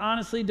 I mean,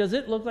 honestly, does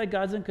it look like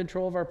God's in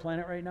control of our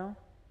planet right now?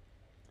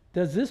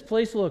 Does this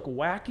place look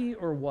wacky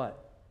or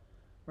what?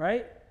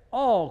 Right?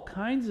 All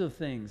kinds of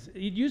things.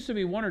 It used to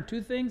be one or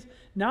two things.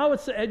 Now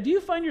it's, do you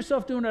find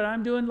yourself doing what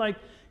I'm doing? Like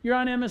you're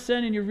on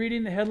MSN and you're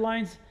reading the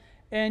headlines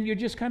and you're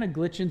just kind of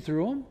glitching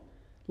through them.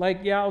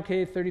 Like, yeah,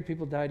 okay, 30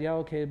 people died. Yeah,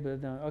 okay,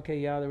 but okay,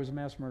 yeah, there was a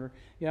mass murder.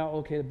 Yeah,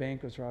 okay, the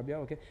bank was robbed. Yeah,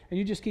 okay. And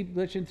you just keep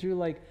glitching through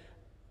like,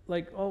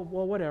 oh,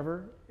 well,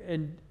 whatever.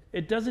 And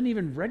it doesn't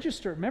even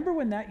register. Remember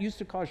when that used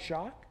to cause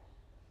shock?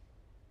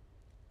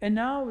 And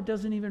now it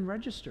doesn't even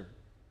register.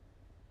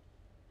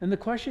 And the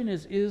question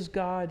is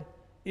God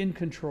in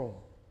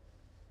control?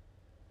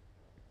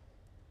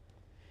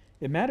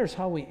 It matters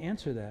how we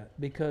answer that,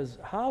 because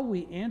how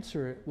we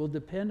answer it will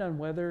depend on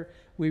whether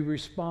we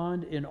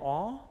respond in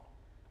awe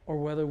or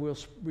whether we'll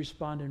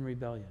respond in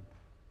rebellion.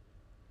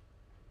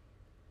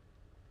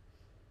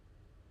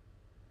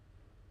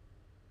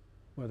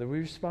 Whether we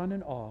respond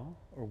in awe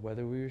or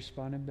whether we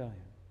respond in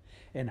rebellion.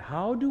 And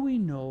how do we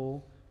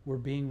know we're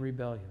being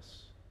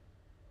rebellious?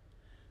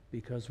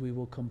 Because we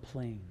will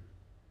complain,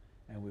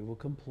 and we will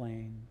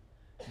complain,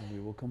 and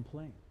we will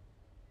complain.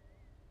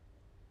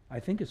 I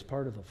think it's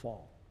part of the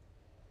fall.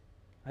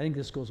 I think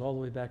this goes all the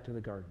way back to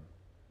the garden,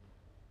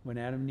 when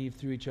Adam and Eve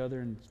threw each other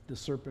and the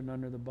serpent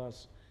under the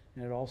bus,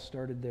 and it all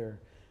started there.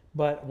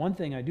 But one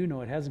thing I do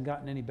know, it hasn't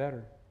gotten any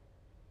better.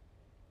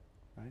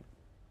 Right?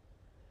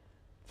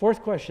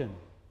 Fourth question.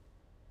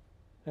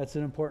 That's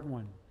an important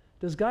one.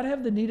 Does God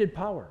have the needed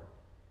power?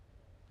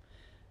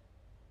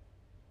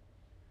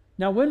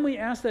 Now, when we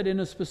ask that in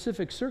a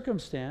specific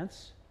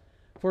circumstance,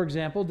 for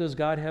example, does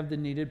God have the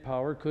needed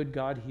power? Could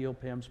God heal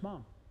Pam's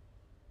mom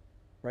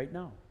right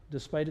now,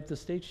 despite at the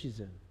state she's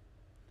in?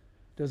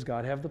 Does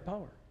God have the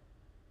power?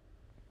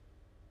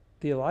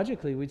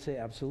 Theologically, we'd say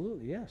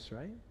absolutely yes,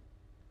 right?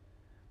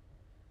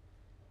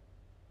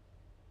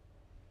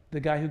 The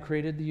guy who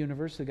created the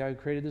universe, the guy who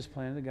created this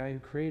planet, the guy who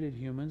created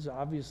humans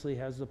obviously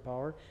has the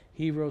power.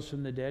 He rose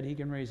from the dead. He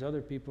can raise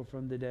other people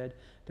from the dead.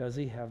 Does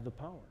He have the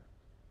power?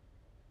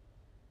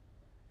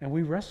 And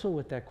we wrestle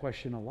with that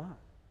question a lot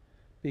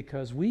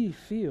because we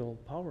feel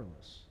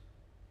powerless.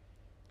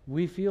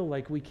 We feel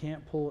like we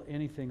can't pull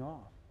anything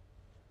off.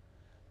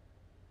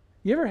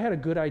 You ever had a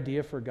good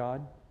idea for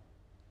God?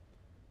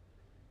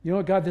 You know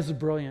what, God, this is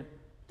brilliant.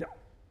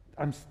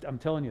 I'm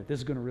telling you, this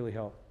is going to really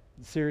help.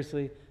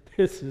 Seriously,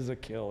 this is a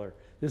killer.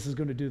 This is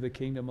going to do the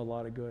kingdom a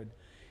lot of good.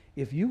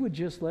 If you would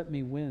just let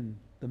me win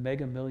the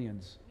Mega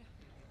Millions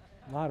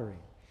lottery,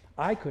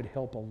 I could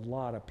help a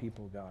lot of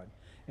people, God.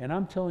 And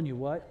I'm telling you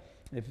what,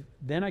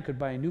 then I could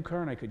buy a new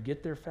car and I could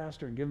get there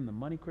faster and give them the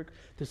money quicker.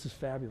 This is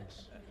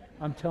fabulous.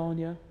 I'm telling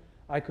you,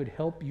 I could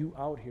help you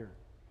out here.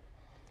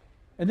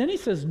 And then He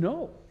says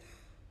no,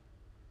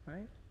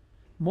 right?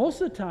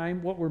 Most of the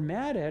time, what we're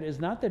mad at is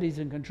not that He's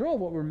in control.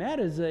 What we're mad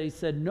at is that He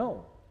said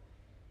no,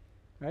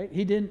 right?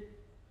 He didn't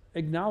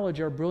acknowledge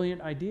our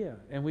brilliant idea,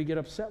 and we get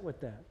upset with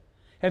that.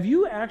 Have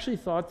you actually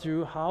thought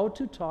through how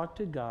to talk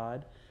to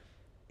God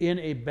in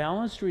a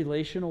balanced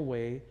relational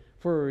way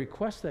for a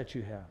request that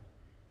you have?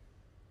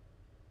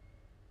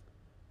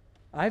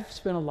 I've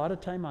spent a lot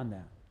of time on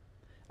that.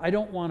 I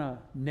don't want to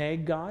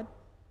nag God.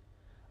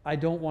 I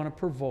don't want to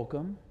provoke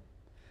Him.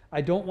 I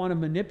don't want to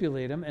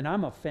manipulate Him, and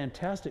I'm a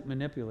fantastic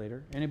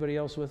manipulator. Anybody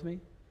else with me?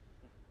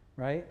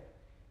 Right?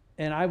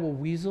 And I will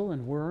weasel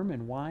and worm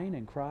and whine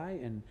and cry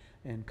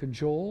and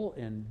cajole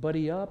and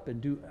buddy up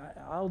and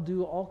I'll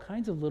do all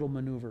kinds of little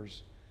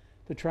maneuvers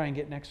to try and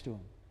get next to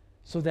Him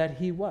so that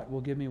He what?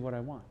 Will give me what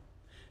I want.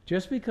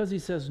 Just because He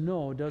says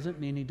no doesn't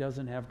mean He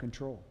doesn't have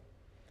control.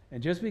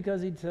 And just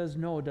because He says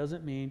no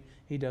doesn't mean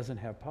He doesn't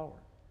have power.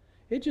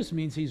 It just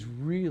means He's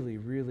really,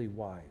 really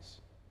wise.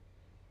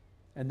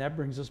 And that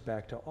brings us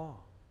back to awe.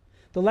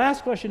 The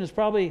last question is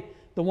probably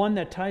the one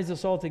that ties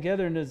us all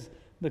together and is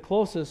the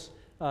closest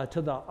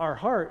to our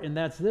heart, and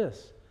that's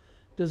this.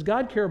 Does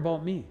God care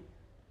about me?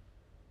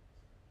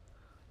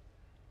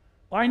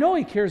 I know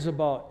he cares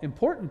about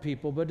important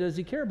people, but does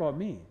he care about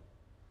me?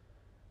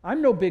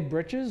 I'm no big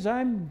britches.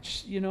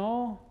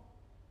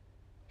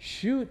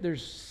 Shoot,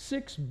 there's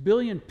 6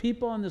 billion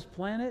people on this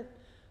planet.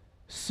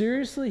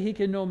 Seriously, he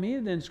can know me?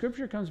 Then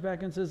Scripture comes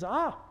back and says,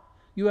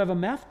 you have a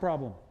math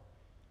problem.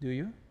 Do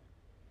you?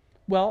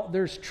 Well,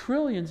 there's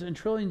trillions and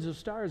trillions of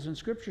stars, and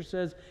Scripture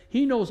says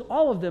he knows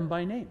all of them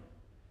by name.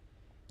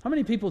 How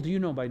many people do you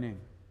know by name?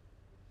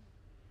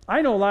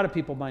 I know a lot of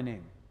people by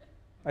name.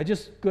 I'm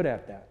just good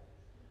at that.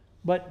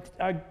 But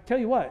I tell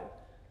you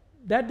what,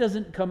 that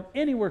doesn't come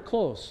anywhere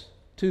close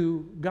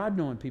to God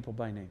knowing people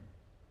by name.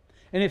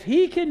 And if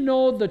he can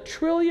know the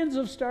trillions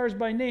of stars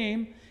by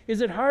name,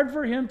 is it hard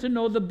for him to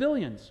know the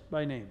billions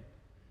by name?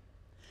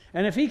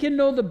 And if he can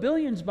know the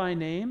billions by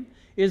name,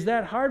 is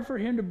that hard for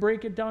him to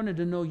break it down and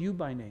to know you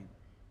by name?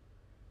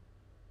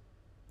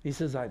 He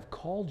says, I've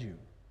called you.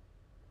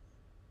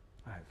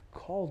 I've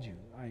called you.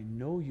 I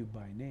know you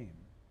by name.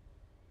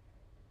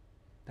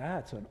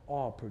 That's an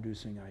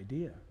awe-producing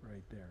idea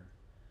right there.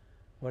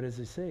 What does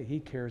he say? He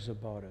cares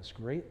about us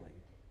greatly,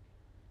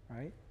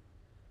 right?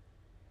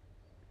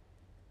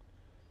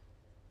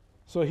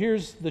 So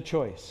here's the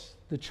choice.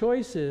 The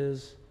choice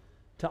is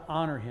to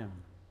honor him.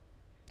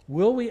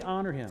 Will we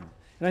honor him?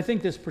 And I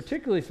think this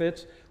particularly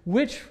fits.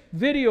 Which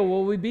video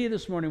will we be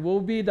this morning? Will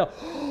we be the,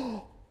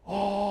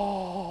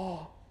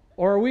 oh,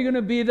 or are we going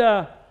to be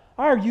the,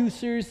 are you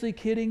seriously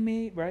kidding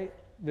me, right,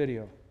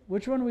 video?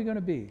 Which one are we going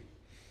to be?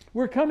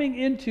 We're coming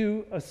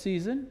into a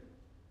season,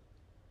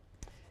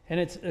 and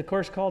it's, of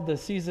course, called the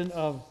season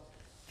of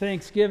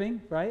Thanksgiving,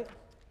 right?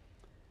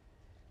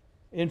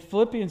 In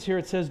Philippians here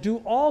it says, do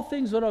all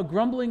things without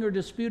grumbling or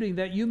disputing,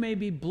 that you may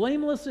be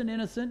blameless and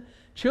innocent,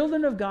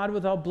 children of God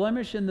without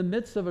blemish in the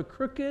midst of a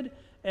crooked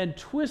and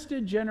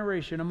twisted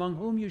generation, among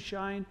whom you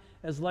shine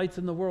as lights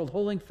in the world,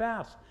 holding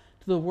fast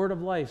to the word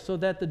of life, so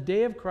that the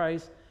day of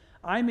Christ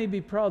I may be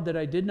proud that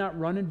I did not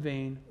run in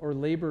vain or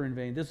labor in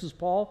vain. This is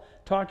Paul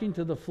talking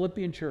to the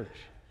Philippian church.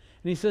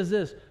 And he says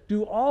this,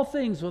 do all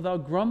things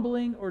without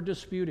grumbling or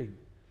disputing.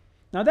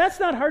 Now that's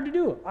not hard to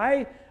do.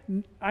 I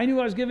knew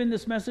I was giving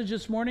this message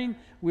this morning.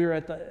 We were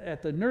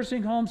at the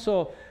nursing home,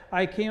 so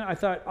I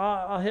thought,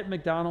 I'll hit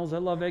McDonald's. I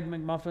love Egg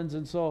McMuffins,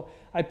 and so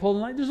I pulled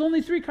in line. There's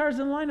only 3 cars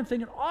in line. I'm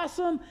thinking,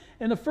 awesome.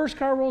 And the first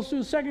car rolls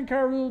through. Second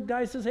car,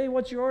 guy says, hey,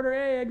 what's your order?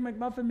 Hey, Egg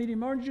McMuffin,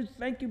 medium orange juice.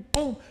 Thank you.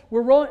 Boom.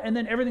 We're rolling, and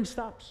then everything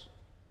stops.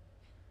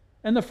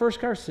 And the first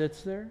car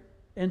sits there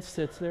and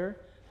sits there.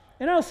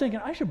 And I was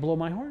thinking, I should blow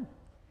my horn.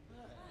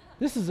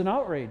 This is an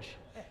outrage.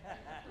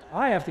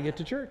 I have to get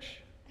to church.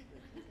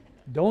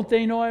 Don't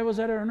they know I was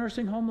at a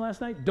nursing home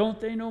last night? Don't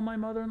they know my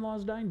mother-in-law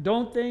is dying?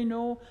 Don't they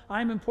know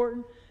I'm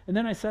important? And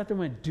then I sat there and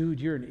went, dude,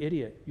 you're an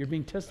idiot. You're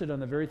being tested on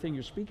the very thing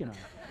you're speaking on.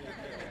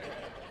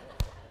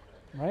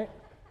 Right?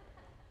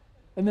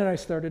 And then I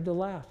started to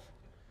laugh.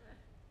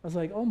 I was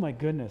like, oh my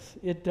goodness,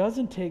 it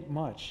doesn't take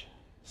much.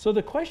 So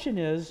the question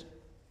is,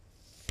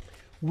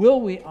 will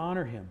we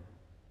honor him?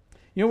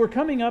 You know, we're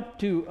coming up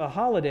to a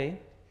holiday,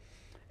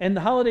 and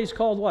the holiday's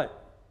called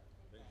what?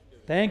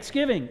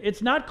 Thanksgiving.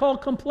 It's not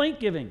called complaint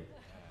giving.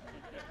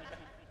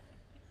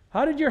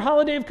 How did your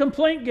holiday of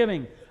complaint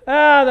giving?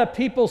 The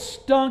people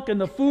stunk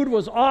and the food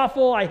was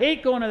awful. I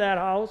hate going to that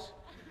house.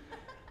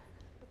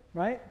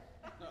 Right?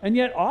 And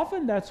yet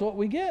often that's what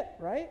we get,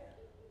 right?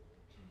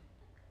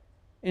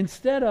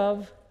 Instead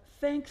of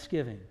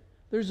thanksgiving.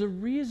 There's a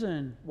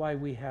reason why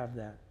we have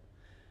that.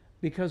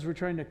 Because we're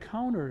trying to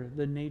counter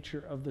the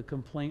nature of the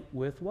complaint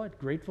with what?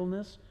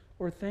 Gratefulness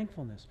or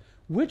thankfulness.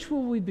 Which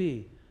will we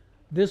be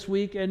this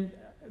week and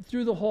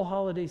through the whole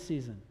holiday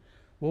season?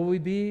 Will we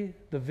be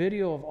the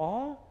video of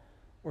awe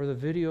or the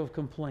video of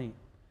complaint?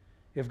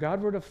 If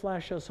God were to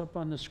flash us up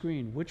on the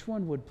screen, which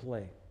one would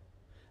play?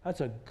 That's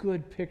a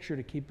good picture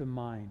to keep in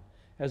mind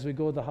as we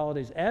go to the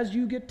holidays. As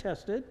you get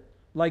tested,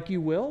 like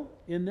you will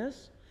in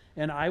this,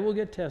 and I will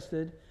get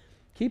tested,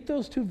 keep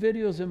those 2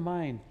 videos in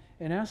mind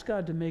and ask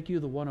God to make you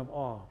the one of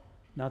awe,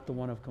 not the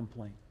one of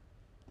complaint.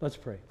 Let's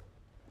pray.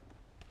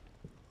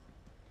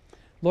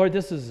 Lord,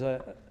 this is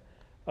a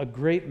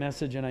great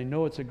message, and I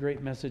know it's a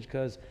great message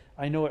because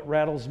I know it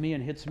rattles me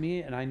and hits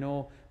me, and I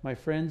know my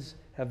friends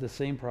have the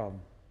same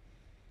problem.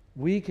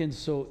 We can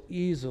so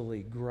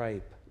easily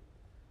gripe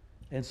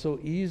and so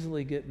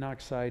easily get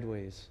knocked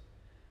sideways.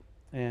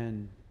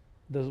 And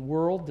the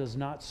world does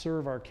not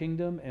serve our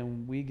kingdom,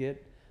 and we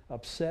get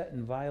upset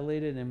and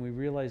violated, and we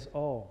realize,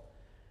 oh,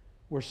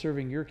 we're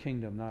serving your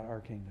kingdom, not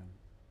our kingdom.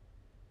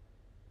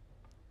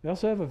 We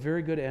also have a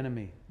very good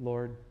enemy,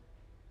 Lord.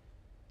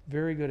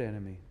 Very good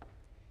enemy.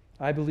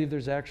 I believe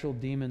there's actual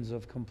demons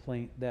of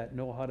complaint that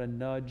know how to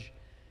nudge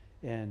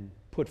and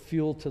put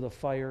fuel to the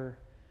fire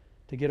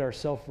to get our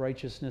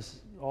self-righteousness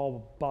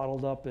all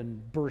bottled up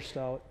and burst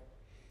out.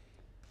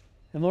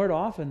 And Lord,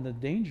 often the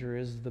danger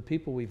is the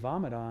people we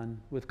vomit on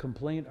with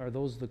complaint are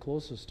those the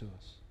closest to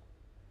us.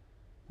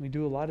 We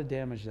do a lot of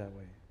damage that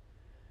way.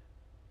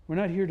 We're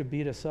not here to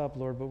beat us up,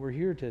 Lord, but we're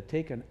here to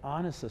take an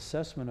honest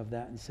assessment of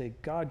that and say,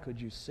 God, could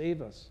you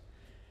save us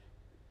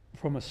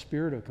from a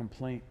spirit of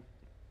complaint,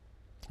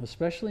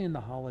 especially in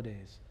the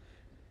holidays?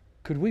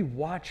 Could we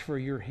watch for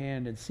your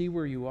hand and see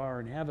where you are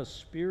and have a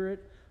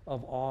spirit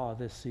of awe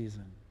this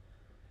season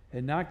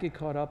and not get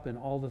caught up in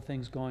all the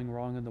things going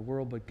wrong in the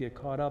world, but get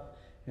caught up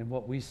in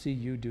what we see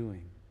you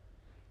doing.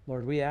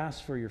 Lord, we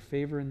ask for your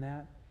favor in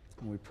that,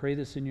 and we pray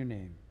this in your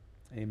name.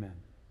 Amen.